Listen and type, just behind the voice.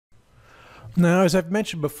Now, as I've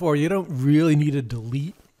mentioned before, you don't really need a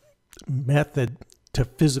delete method to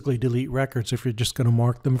physically delete records if you're just going to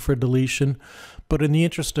mark them for deletion. But in the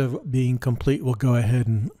interest of being complete, we'll go ahead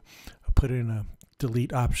and put in a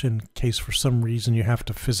delete option in case for some reason you have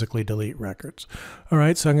to physically delete records. All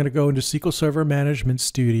right, so I'm going to go into SQL Server Management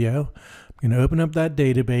Studio. I'm going to open up that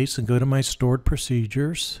database and go to my stored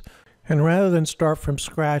procedures. And rather than start from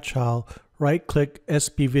scratch, I'll right-click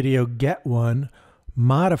SP Video Get One,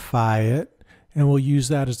 modify it, and we'll use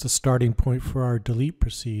that as the starting point for our delete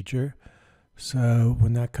procedure. So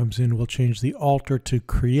when that comes in, we'll change the alter to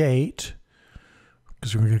create,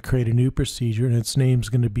 because we're going to create a new procedure, and its name's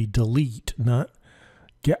going to be delete, not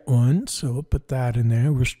get one. So we'll put that in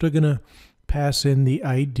there. We're still going to pass in the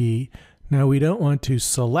ID. Now we don't want to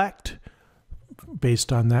select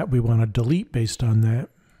based on that. We want to delete based on that.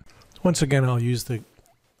 Once again, I'll use the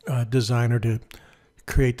designer to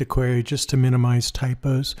create the query just to minimize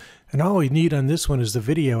typos. And all we need on this one is the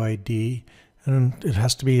video ID. And it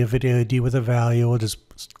has to be a video ID with a value. We'll just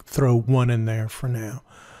throw 1 in there for now.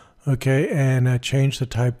 Okay, and change the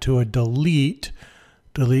type to a delete.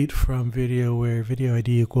 Delete from video where video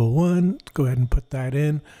ID equal 1. Go ahead and put that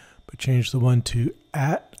in, but change the 1 to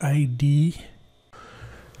 @ID.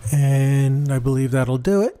 And I believe that'll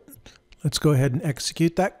do it. Let's go ahead and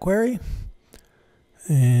execute that query.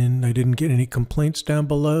 And I didn't get any complaints down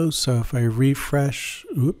below, so if I refresh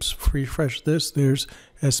this, there's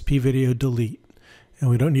SP Video Delete. And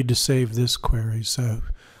we don't need to save this query, so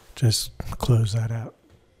just close that out.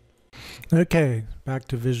 Okay, back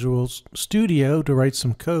to Visual Studio to write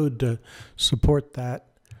some code to support that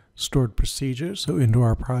stored procedure. So into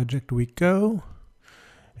our project we go.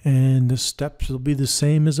 And the steps will be the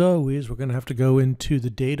same as always. We're going to have to go into the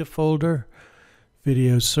data folder,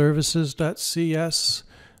 videoservices.cs,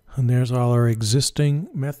 and there's all our existing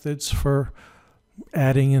methods for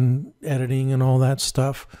adding and editing and all that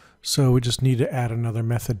stuff. So we just need to add another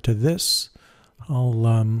method to this.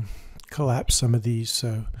 I'll collapse some of these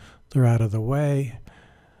so they're out of the way.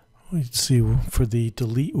 Let's see, for the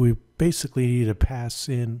delete, we basically need to pass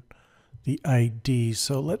in the ID.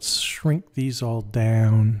 So let's shrink these all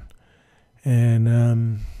down.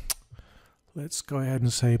 And let's go ahead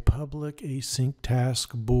and say public async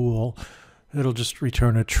task bool. It'll just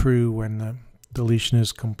return a true when the deletion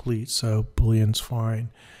is complete, so Boolean's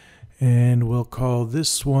fine. And we'll call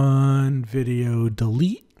this one video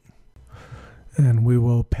delete. And we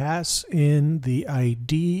will pass in the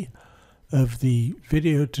ID of the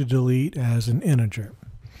video to delete as an integer.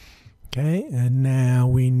 Okay, and now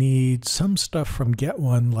we need some stuff from get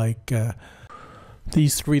one, like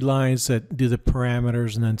these 3 lines that do the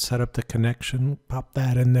parameters and then set up the connection. Pop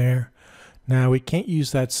that in there. Now we can't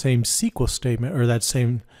use that same SQL statement or that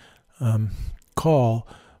same call.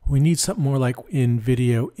 We need something more like in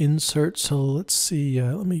video insert. So let's see,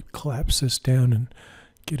 let me collapse this down and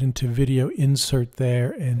get into video insert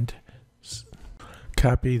there and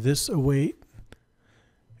copy this await.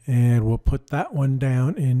 And we'll put that one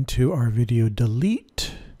down into our video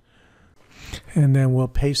delete. And then we'll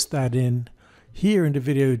paste that in here into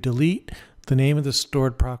video delete. The name of the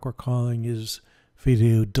stored proc we're calling is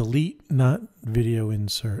video delete, not video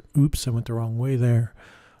insert. Oops, I went the wrong way there.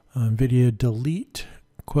 Video delete,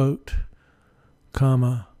 quote,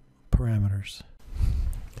 comma, parameters.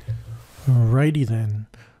 Alrighty then.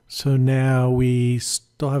 So now we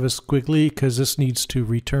still have a squiggly because this needs to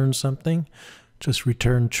return something. Just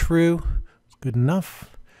return true. Good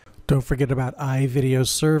enough. Don't forget about iVideo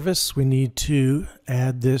service. We need to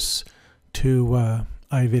add this to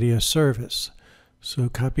iVideo service. So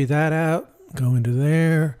copy that out, go into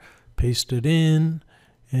there, paste it in,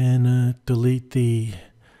 and delete the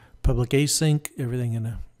public async. Everything in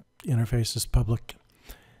the interface is public.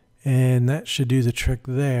 And that should do the trick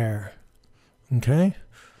there. Okay?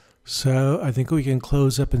 So I think we can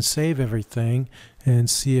close up and save everything and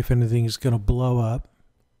see if anything is going to blow up.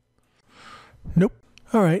 Nope.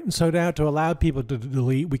 All right, and so now to allow people to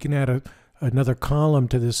delete, we can add another column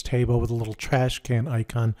to this table with a little trash can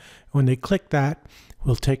icon. When they click that,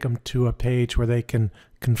 we'll take them to a page where they can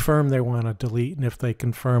confirm they want to delete, and if they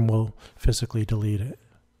confirm, we'll physically delete it.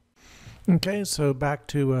 Okay, so back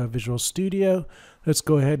to Visual Studio. Let's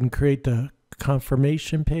go ahead and create the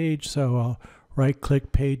confirmation page. So I'll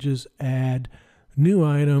right-click Pages, Add, New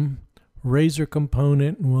Item, Razor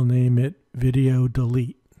Component, and we'll name it Video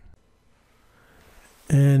Delete.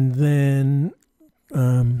 And then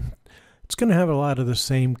it's going to have a lot of the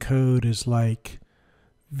same code as like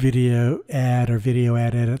Video Add or Video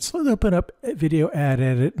Add Edit. So let's open up Video Add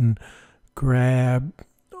Edit and grab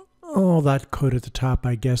all that code at the top,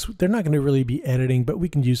 I guess. They're not going to really be editing, but we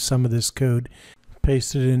can use some of this code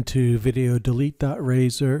paste it into video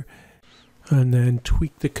delete.razor, and then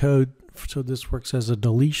tweak the code so this works as a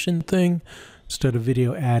deletion thing. Instead of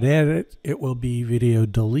video add edit, it will be video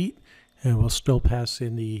delete, and we'll still pass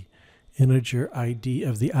in the integer ID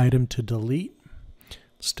of the item to delete.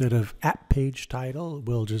 Instead of app page title,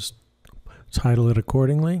 we'll just title it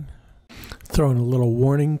accordingly. Throw in a little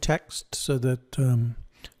warning text so that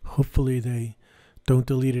hopefully they don't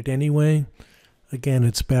delete it anyway. Again,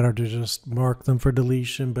 it's better to just mark them for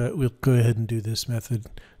deletion, but we'll go ahead and do this method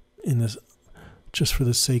in this just for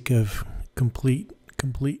the sake of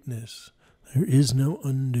completeness. There is no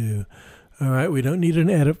undo. All right, we don't need an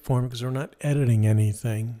edit form because we're not editing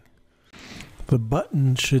anything. The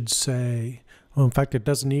button should say, well, in fact, it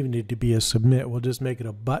doesn't even need to be a submit. We'll just make it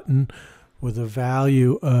a button with a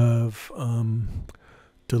value of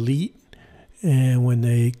delete. And when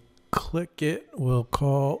they click it, we'll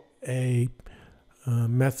call a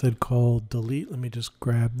method called delete. Let me just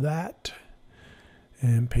grab that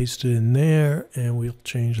and paste it in there, and we'll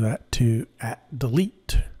change that to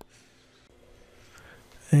 @delete.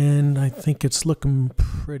 And I think it's looking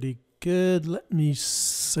pretty good.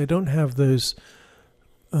 I don't have those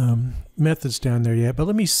methods down there yet, but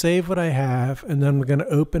let me save what I have, and then we're going to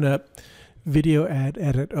open up video add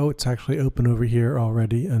edit. Oh, it's actually open over here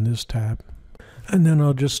already on this tab. And then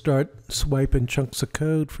I'll just start swiping chunks of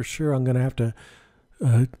code. For sure, I'm going to have to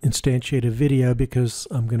instantiate a video because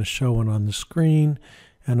I'm going to show one on the screen,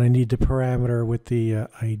 and I need the parameter with the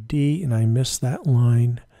ID, and I missed that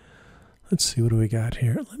line. Let's see, what do we got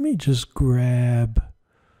here? Let me just grab,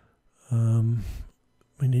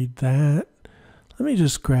 we need that. Let me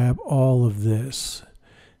just grab all of this,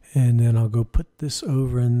 and then I'll go put this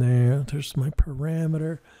over in there. There's my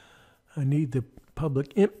parameter. I need the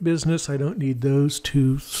public int business. I don't need those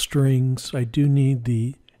two strings. I do need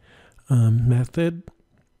the method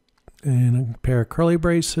and a pair of curly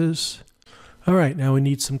braces. All right, now we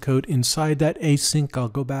need some code inside that async. I'll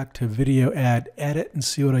go back to video add edit and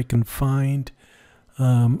see what I can find.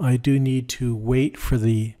 I do need to wait for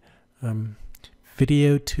the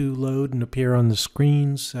video to load and appear on the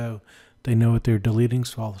screen so they know what they're deleting,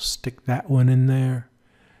 so I'll stick that one in there.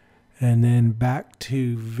 And then back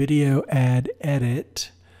to video add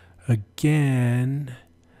edit again,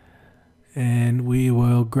 and we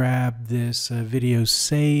will grab this video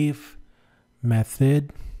save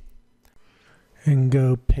method and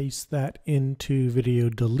go paste that into video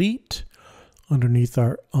delete underneath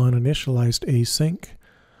our uninitialized async.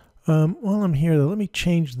 While I'm here though, let me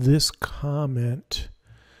change this comment.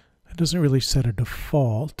 It doesn't really set a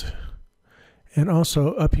default. And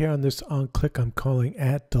also up here on this on click, I'm calling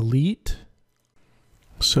 @delete.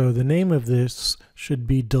 So the name of this should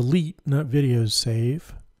be delete, not video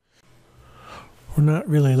save. We're not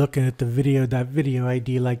really looking at the video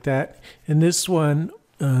ID like that. In this one,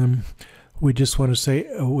 we just want to say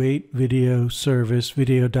await video service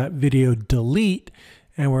video.video delete,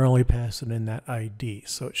 and we're only passing in that ID.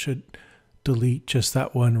 So it should delete just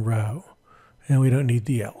that one row, and we don't need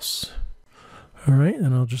the else. All right,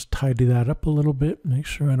 and I'll just tidy that up a little bit, make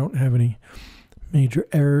sure I don't have any major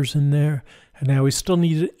errors in there. And now we still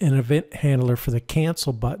need an event handler for the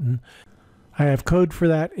cancel button. I have code for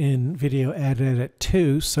that in video add edit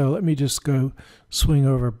too, so let me just go swing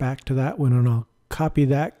over back to that one, and I'll copy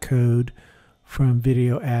that code from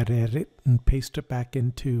video add edit and paste it back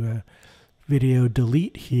into video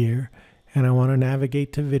delete here. And I want to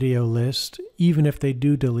navigate to video list, even if they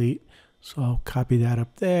do delete. So I'll copy that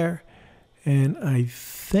up there. And I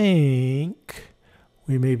think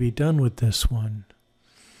we may be done with this one.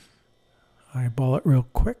 Eyeball it real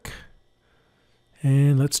quick.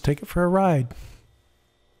 And let's take it for a ride.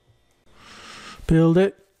 Build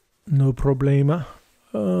it, no problema.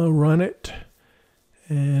 Run it.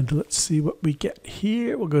 And let's see what we get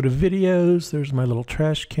here. We'll go to videos. There's my little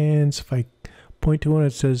trash cans. If I point to one,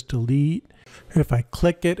 it says delete. If I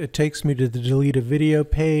click it, it takes me to the delete a video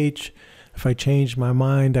page. If I change my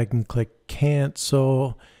mind, I can click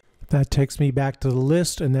cancel. That takes me back to the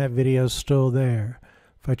list, and that video is still there.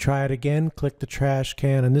 If I try it again, click the trash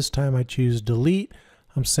can, and this time I choose delete.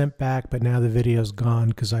 I'm sent back, but now the video's gone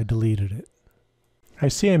because I deleted it. I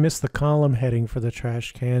see I missed the column heading for the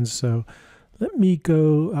trash cans, so let me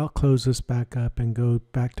go, I'll close this back up and go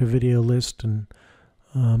back to video list and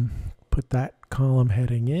put that column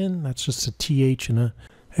heading in. That's just a TH in a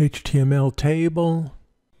HTML table.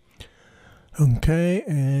 Okay,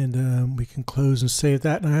 and we can close and save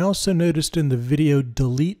that. And I also noticed in the video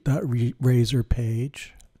delete.razor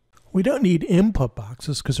page, we don't need input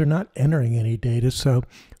boxes because they're not entering any data. So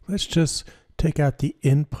let's just take out the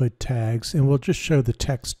input tags, and we'll just show the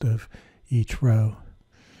text of each row.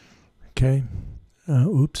 Okay,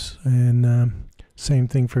 Oops. And same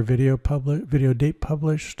thing for video date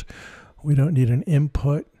published. We don't need an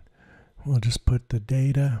input. We'll just put the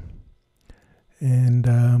data.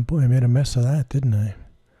 And boy, I made a mess of that, didn't I?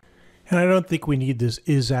 And I don't think we need this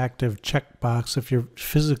is active checkbox. If you're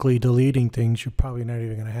physically deleting things, you're probably not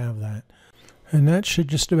even going to have that. And that should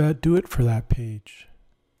just about do it for that page.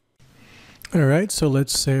 All right, so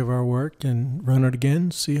let's save our work and run it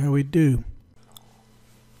again, see how we do.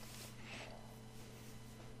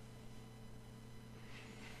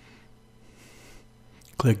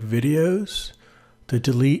 Click videos. The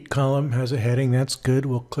delete column has a heading, that's good.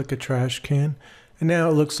 We'll click a trash can. And now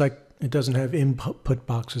it looks like it doesn't have input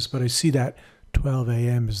boxes, but I see that 12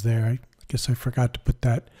 a.m. is there. I guess I forgot to put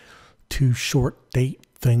that too short date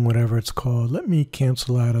thing, whatever it's called. Let me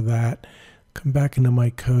cancel out of that. Come back into my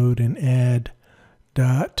code and add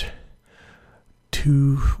dot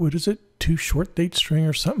to, what is it? To short date string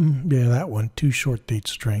or something? Yeah, that one, to short date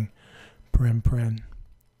string, paren.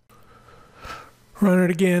 Run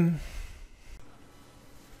it again.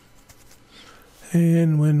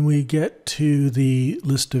 And when we get to the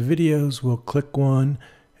list of videos, we'll click one,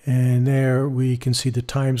 and there we can see the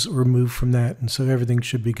times removed from that, and so everything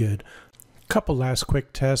should be good. Couple last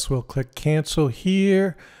quick tests. We'll click cancel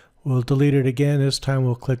here. We'll delete it again. This time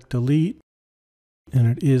we'll click delete, and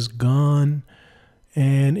it is gone.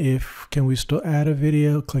 And can we still add a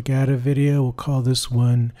video? Click add a video. We'll call this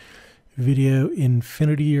one video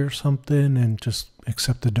infinity or something, and just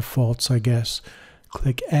accept the defaults, I guess.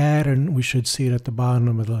 Click add, and we should see it at the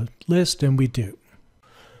bottom of the list, and we do.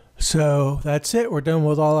 So that's it. We're done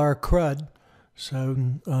with all our CRUD.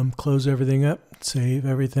 So close everything up, save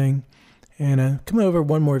everything, and come over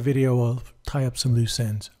one more video. We'll tie up some loose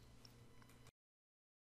ends.